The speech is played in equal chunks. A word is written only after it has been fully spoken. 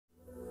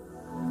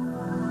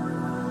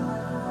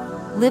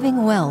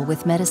Living well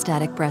with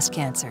metastatic breast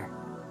cancer.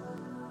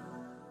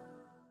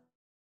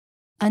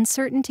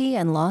 Uncertainty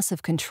and loss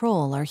of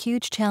control are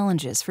huge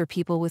challenges for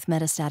people with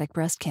metastatic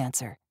breast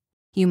cancer.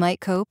 You might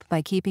cope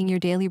by keeping your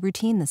daily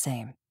routine the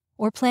same,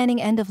 or planning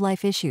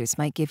end-of-life issues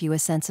might give you a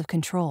sense of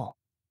control.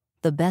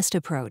 The best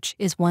approach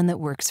is one that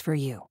works for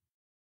you.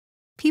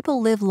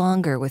 People live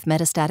longer with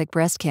metastatic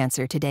breast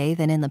cancer today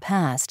than in the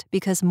past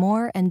because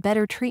more and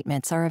better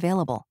treatments are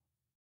available.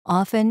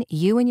 Often,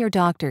 you and your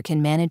doctor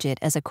can manage it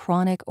as a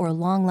chronic or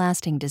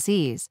long-lasting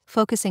disease,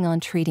 focusing on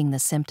treating the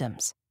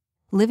symptoms.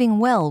 Living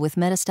well with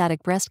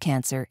metastatic breast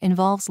cancer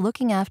involves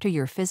looking after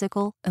your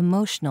physical,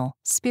 emotional,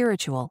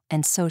 spiritual,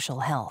 and social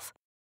health.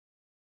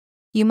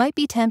 You might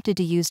be tempted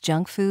to use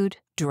junk food,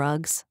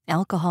 drugs,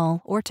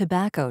 alcohol, or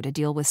tobacco to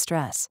deal with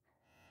stress,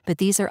 but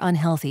these are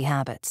unhealthy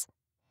habits.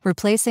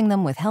 Replacing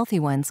them with healthy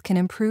ones can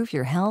improve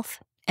your health,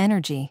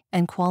 energy,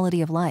 and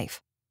quality of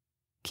life.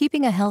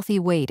 Keeping a healthy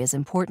weight is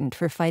important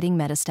for fighting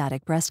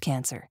metastatic breast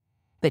cancer,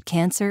 but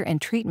cancer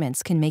and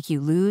treatments can make you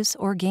lose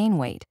or gain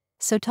weight,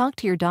 so talk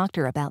to your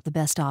doctor about the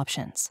best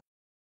options.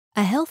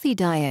 A healthy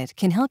diet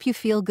can help you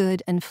feel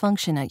good and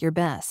function at your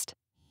best.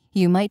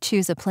 You might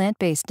choose a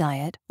plant-based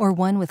diet or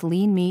one with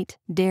lean meat,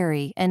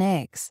 dairy, and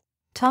eggs.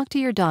 Talk to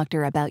your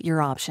doctor about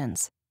your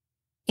options.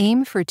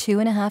 Aim for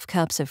 2.5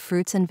 cups of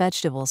fruits and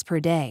vegetables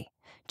per day.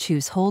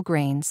 Choose whole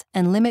grains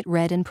and limit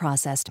red and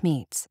processed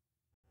meats.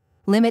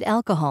 Limit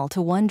alcohol to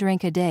 1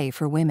 drink a day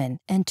for women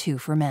and 2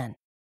 for men.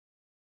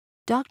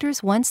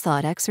 Doctors once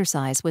thought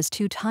exercise was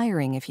too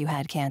tiring if you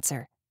had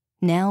cancer.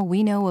 Now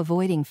we know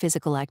avoiding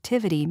physical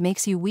activity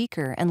makes you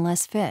weaker and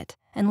less fit,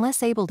 and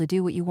less able to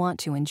do what you want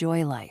to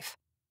enjoy life.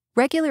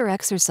 Regular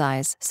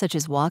exercise, such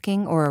as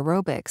walking or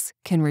aerobics,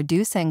 can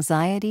reduce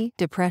anxiety,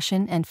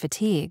 depression, and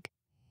fatigue,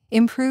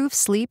 improve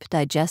sleep,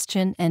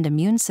 digestion, and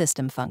immune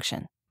system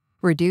function,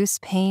 reduce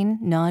pain,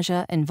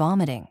 nausea, and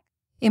vomiting,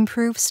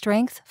 improve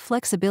strength,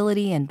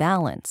 flexibility, and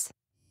balance,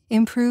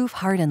 improve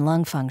heart and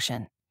lung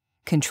function,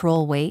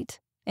 control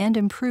weight, and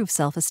improve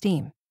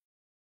self-esteem.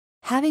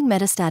 Having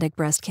metastatic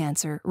breast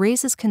cancer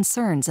raises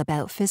concerns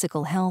about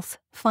physical health,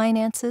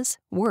 finances,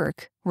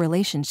 work,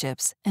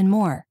 relationships, and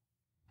more.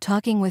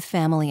 Talking with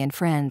family and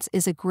friends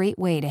is a great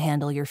way to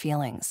handle your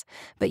feelings,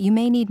 but you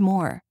may need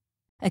more.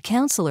 A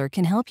counselor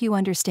can help you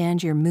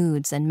understand your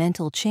moods and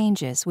mental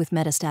changes with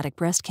metastatic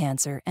breast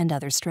cancer and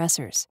other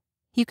stressors.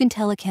 You can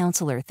tell a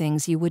counselor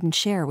things you wouldn't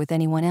share with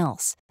anyone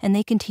else, and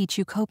they can teach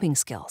you coping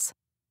skills.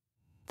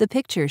 The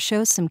picture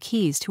shows some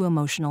keys to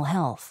emotional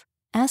health.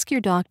 Ask your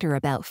doctor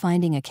about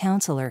finding a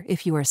counselor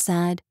if you are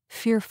sad,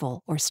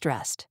 fearful, or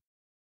stressed.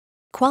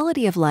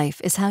 Quality of life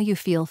is how you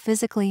feel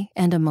physically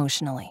and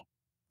emotionally.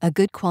 A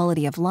good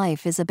quality of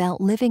life is about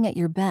living at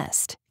your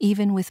best,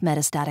 even with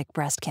metastatic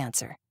breast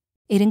cancer.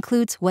 It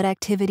includes what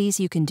activities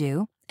you can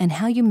do and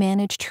how you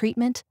manage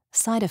treatment,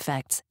 side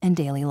effects, and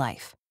daily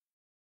life.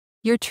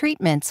 Your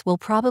treatments will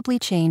probably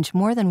change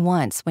more than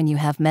once when you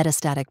have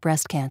metastatic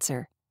breast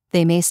cancer.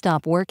 They may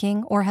stop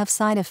working or have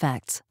side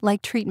effects,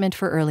 like treatment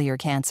for earlier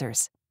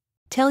cancers.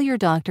 Tell your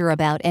doctor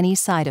about any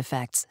side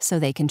effects so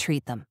they can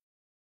treat them.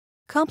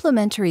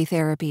 Complementary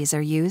therapies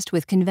are used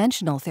with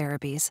conventional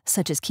therapies,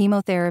 such as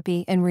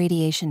chemotherapy and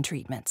radiation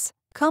treatments.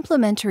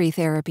 Complementary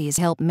therapies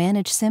help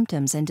manage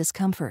symptoms and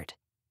discomfort.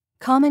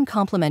 Common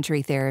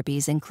complementary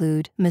therapies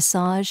include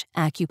massage,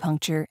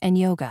 acupuncture, and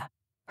yoga,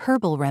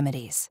 herbal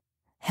remedies,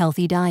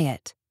 healthy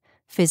diet,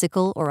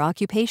 physical or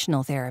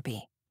occupational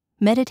therapy,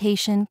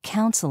 meditation,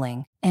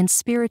 counseling, and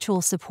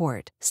spiritual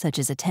support, such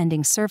as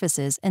attending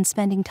services and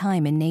spending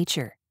time in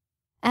nature.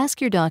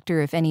 Ask your doctor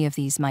if any of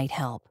these might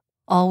help.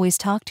 Always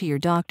talk to your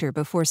doctor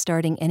before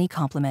starting any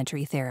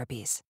complementary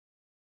therapies.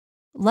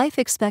 Life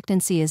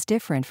expectancy is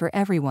different for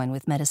everyone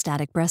with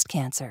metastatic breast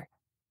cancer.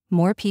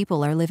 More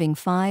people are living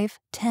 5,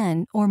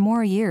 10, or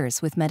more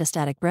years with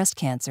metastatic breast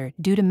cancer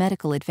due to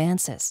medical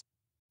advances.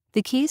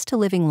 The keys to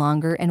living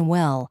longer and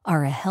well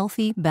are a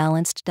healthy,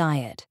 balanced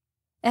diet,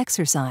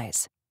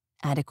 exercise,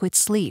 adequate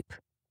sleep,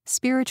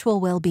 spiritual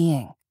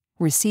well-being,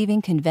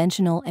 receiving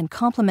conventional and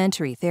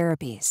complementary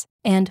therapies,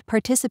 and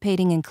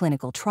participating in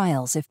clinical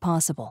trials if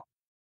possible.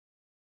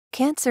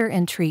 Cancer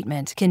and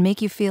treatment can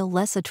make you feel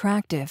less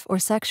attractive or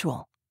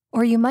sexual,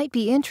 or you might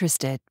be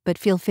interested but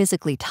feel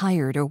physically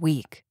tired or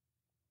weak.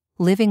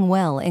 Living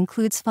well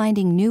includes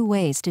finding new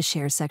ways to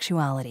share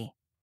sexuality.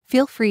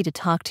 Feel free to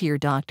talk to your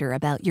doctor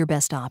about your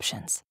best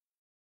options.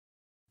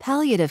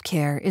 Palliative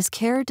care is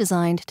care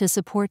designed to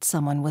support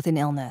someone with an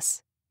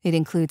illness. It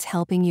includes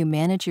helping you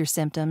manage your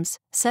symptoms,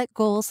 set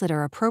goals that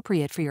are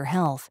appropriate for your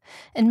health,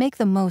 and make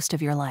the most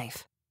of your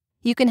life.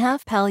 You can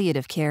have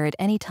palliative care at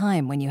any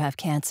time when you have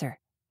cancer.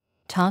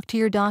 Talk to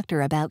your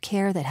doctor about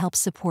care that helps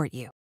support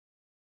you.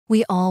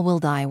 We all will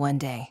die one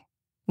day.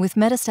 With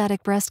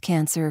metastatic breast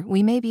cancer,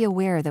 we may be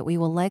aware that we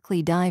will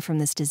likely die from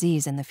this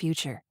disease in the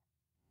future.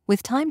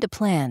 With time to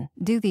plan,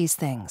 do these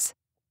things.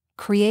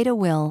 Create a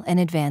will and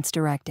advance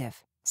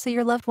directive, so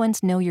your loved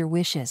ones know your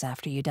wishes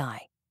after you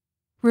die.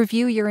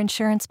 Review your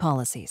insurance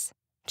policies.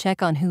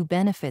 Check on who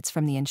benefits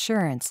from the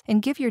insurance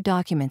and give your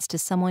documents to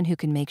someone who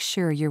can make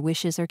sure your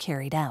wishes are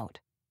carried out.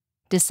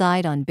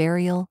 Decide on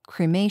burial,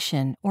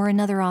 cremation, or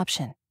another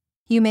option.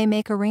 You may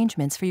make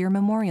arrangements for your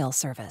memorial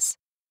service.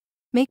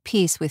 Make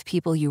peace with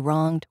people you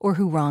wronged or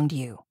who wronged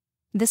you.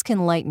 This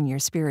can lighten your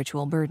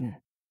spiritual burden.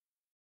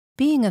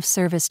 Being of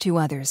service to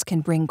others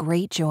can bring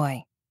great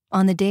joy.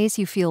 On the days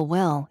you feel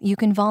well, you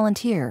can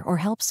volunteer or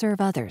help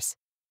serve others.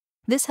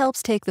 This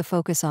helps take the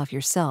focus off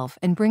yourself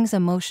and brings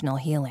emotional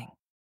healing.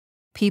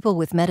 People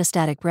with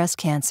metastatic breast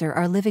cancer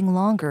are living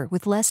longer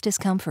with less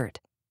discomfort.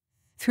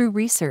 Through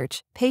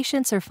research,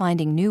 patients are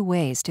finding new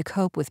ways to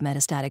cope with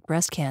metastatic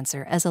breast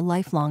cancer as a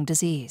lifelong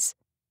disease.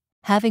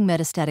 Having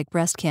metastatic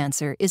breast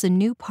cancer is a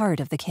new part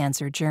of the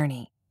cancer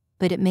journey,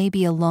 but it may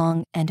be a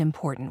long and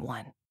important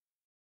one.